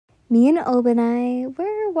Me and Obanai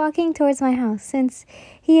were walking towards my house since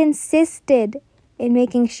he insisted in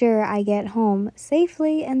making sure I get home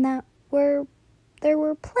safely and that there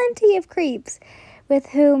were plenty of creeps with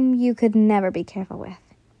whom you could never be careful with.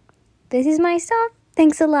 This is my stop.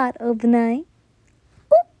 Thanks a lot, Obanai.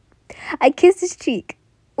 I kissed his cheek.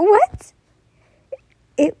 What?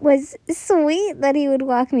 It was sweet that he would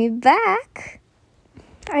walk me back.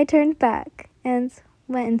 I turned back and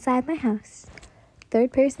went inside my house.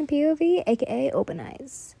 Third person POV, aka open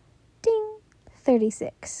eyes. Ding.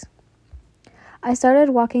 36. I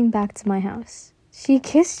started walking back to my house. She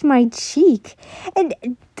kissed my cheek and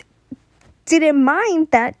didn't mind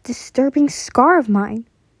that disturbing scar of mine.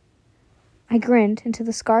 I grinned into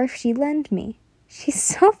the scarf she lent me. She's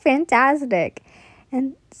so fantastic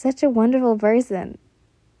and such a wonderful person.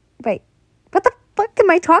 Wait, what the fuck am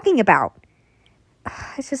I talking about?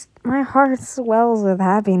 It's just, my heart swells with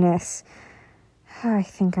happiness. I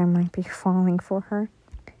think I might be falling for her.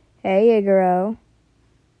 Hey, Iguro.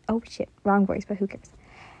 Oh shit, wrong voice, but who cares?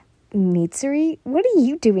 Mitsuri, what are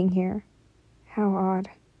you doing here? How odd.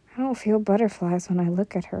 I don't feel butterflies when I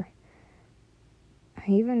look at her.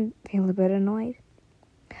 I even feel a bit annoyed.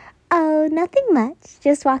 Oh, nothing much.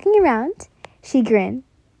 Just walking around. She grinned,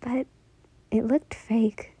 but it looked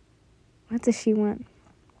fake. What does she want?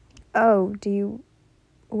 Oh,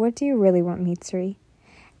 what do you really want, Mitsuri?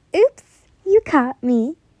 Oops, you caught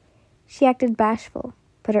me. She acted bashful,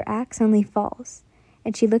 but her axe only falls,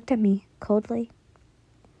 and she looked at me coldly.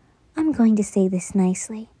 I'm going to say this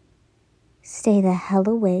nicely. Stay the hell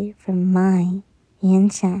away from my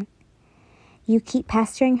Yin-chan. You keep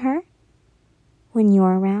pestering her when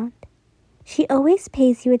you're around. She always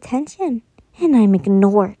pays you attention, and I'm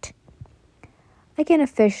ignored.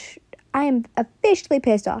 I am officially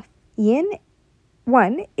pissed off. Yin,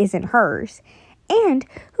 one, isn't hers. And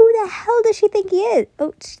who the hell does she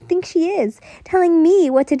think she is, telling me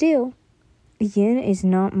what to do? Yin is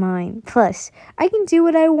not mine. Plus, I can do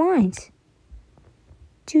what I want.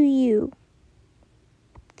 Do you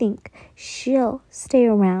think she'll stay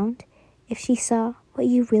around if she saw what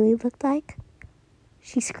you really looked like?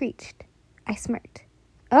 She screeched. I smirked.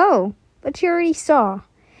 Oh, but she already saw.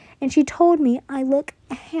 And she told me I look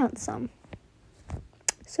handsome.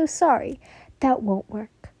 So sorry, that won't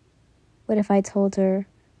work. What if I told her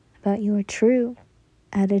about your true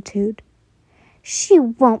attitude? She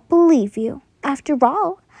won't believe you. After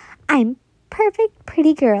all, I'm perfect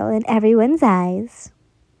pretty girl in everyone's eyes.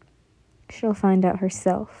 She'll find out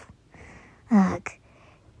herself. Ugh,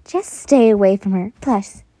 just stay away from her.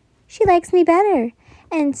 Plus, she likes me better,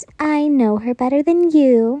 and I know her better than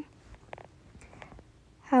you.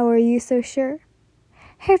 How are you so sure?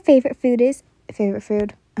 Her favorite food is... Favorite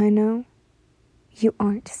food? I know. You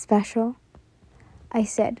aren't special. I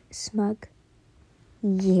said, smug.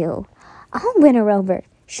 You. I'll win her over.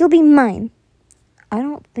 She'll be mine. I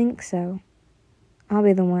don't think so. I'll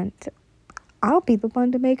be the one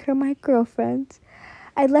to make her my girlfriend.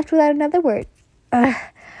 I left without another word.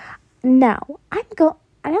 Now, I'm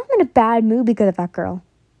in a bad mood because of that girl.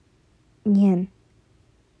 Yin.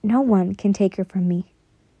 No one can take her from me.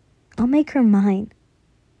 I'll make her mine.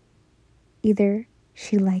 Either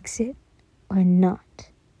she likes it or not.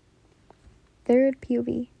 Third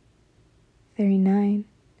POV. 39.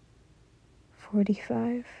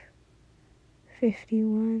 45.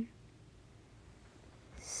 51.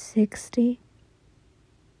 60.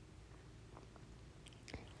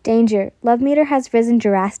 Danger. Love meter has risen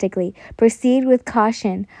drastically. Proceed with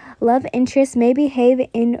caution. Love interest may behave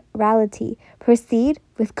in reality. Proceed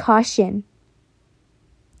with caution.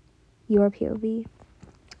 Your POV.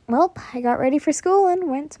 Well, I got ready for school and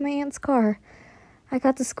went to my aunt's car. I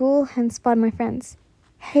got to school and spotted my friends.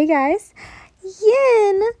 Hey guys.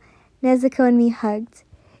 Yin! Nezuko and me hugged.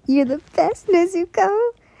 You're the best,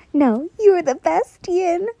 Nezuko. No, you are the best,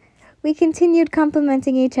 Yin. We continued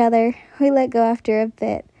complimenting each other. We let go after a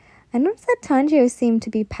bit. I noticed that Tanjiro seemed to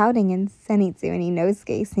be pouting and Zenitsu and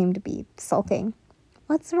Inosuke seemed to be sulking.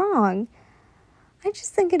 What's wrong? I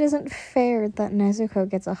just think it isn't fair that Nezuko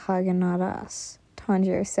gets a hug and not us,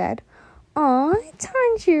 Tanjiro said. Aw,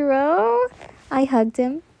 Tanjiro. I hugged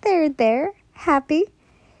him. There, happy.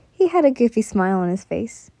 He had a goofy smile on his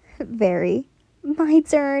face. Very. My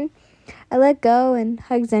turn. I let go and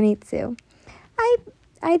hugged Zenitsu.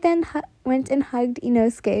 I then went and hugged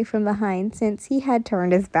Inosuke from behind since he had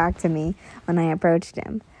turned his back to me when I approached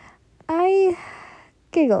him. I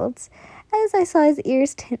giggled as I saw his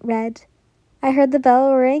ears tint red. I heard the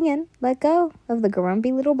bell ring and let go of the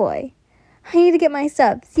grumpy little boy. I need to get my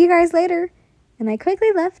stuff. See you guys later. And I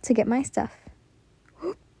quickly left to get my stuff.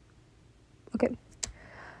 Okay.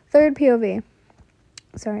 Third POV.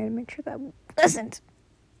 Sorry, to make sure that wasn't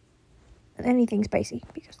anything spicy,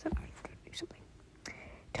 because then I have to do something.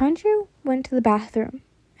 Tanjiro went to the bathroom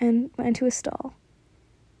and went into his stall.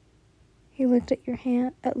 He looked at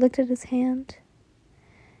his hand.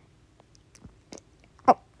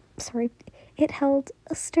 Oh, sorry. It held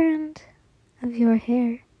a strand of your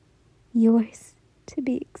hair. Yours, to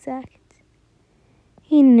be exact.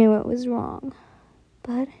 He knew it was wrong,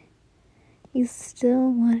 but he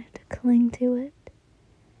still wanted to cling to it.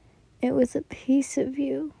 It was a piece of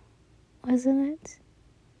you, wasn't it?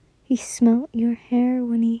 He smelt your hair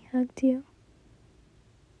when he hugged you.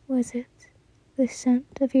 Was it the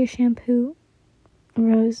scent of your shampoo?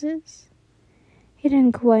 Roses? He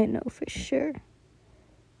didn't quite know for sure.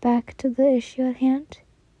 Back to the issue at hand.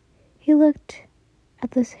 He looked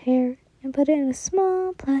at this hair and put it in a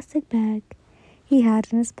small plastic bag he had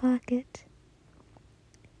in his pocket.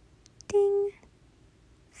 Ding.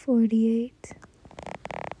 48.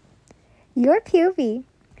 Your POV.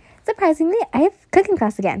 Surprisingly, I have cooking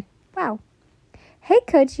class again. Wow. Hey,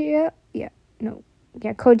 Kojiro.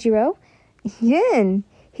 Kojiro. Yin.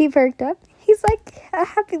 He perked up. He's like a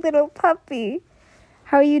happy little puppy.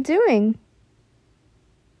 How are you doing?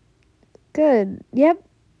 Good. Yep.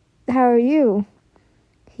 How are you?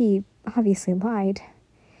 He obviously lied.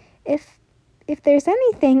 If there's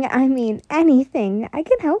anything, I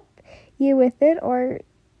can help you with it, or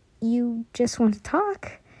you just want to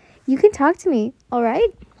talk, you can talk to me, all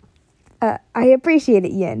right? I appreciate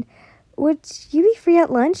it, Yin. Would you be free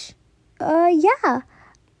at lunch? Yeah.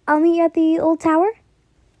 I'll meet you at the old tower?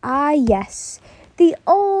 Yes. The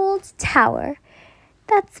old tower.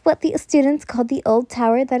 That's what the students called the old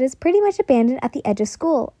tower that is pretty much abandoned at the edge of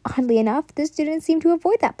school. Oddly enough, the students seem to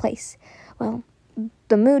avoid that place. Well,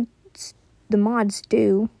 the mods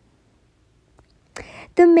do.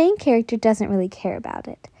 The main character doesn't really care about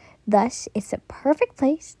it. Thus, it's a perfect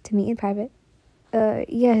place to meet in private.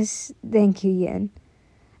 Yes, thank you, Yin.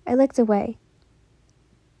 I looked away.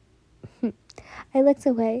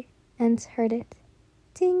 And heard it.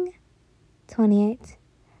 Ding. 28.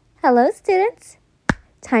 Hello, students.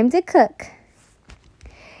 Time to cook.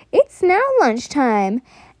 It's now lunchtime,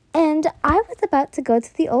 and I was about to go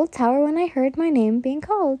to the old tower when I heard my name being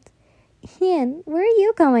called. Yin, where are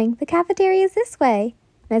you going? The cafeteria is this way,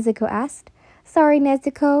 Nezuko asked. Sorry,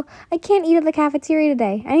 Nezuko, I can't eat at the cafeteria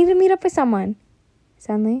today. I need to meet up with someone.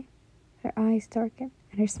 Suddenly, her eyes darkened,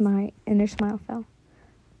 and her smile fell.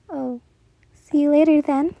 Oh, see you later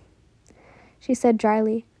then, she said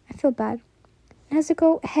dryly. I feel bad.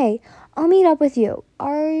 Nezuko, hey, I'll meet up with you.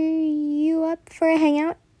 Are you up for a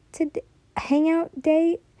hangout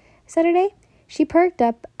day Saturday? She perked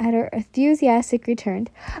up at her enthusiastic return.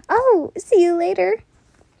 Oh, see you later.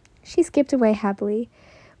 She skipped away happily.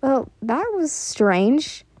 Well, that was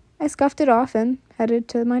strange. I scuffed it off and headed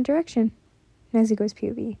to my direction. Nezuko's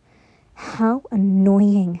POV. How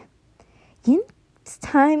annoying. Yin's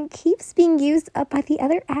time keeps being used up by the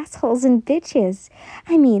other assholes and bitches.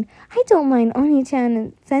 I mean, I don't mind Oni-chan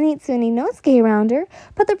and Zenitsu and Inosuke around her,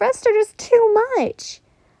 but the rest are just too much.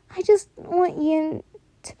 I just want Yin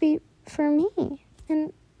to be for me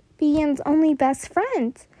and be Yin's only best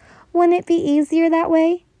friend. Wouldn't it be easier that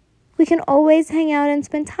way? We can always hang out and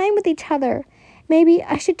spend time with each other. Maybe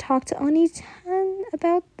I should talk to Oni-chan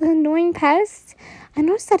about the annoying pest. I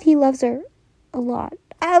noticed that he loves her a lot.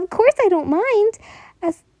 Of course I don't mind,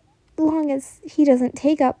 as long as he doesn't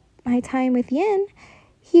take up my time with Yin.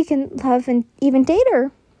 He can love and even date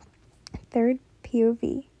her. Third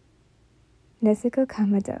POV. Nezuko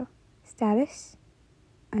Kamado. Status?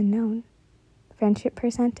 Unknown. Friendship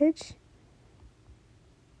percentage?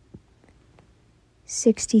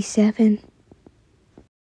 67.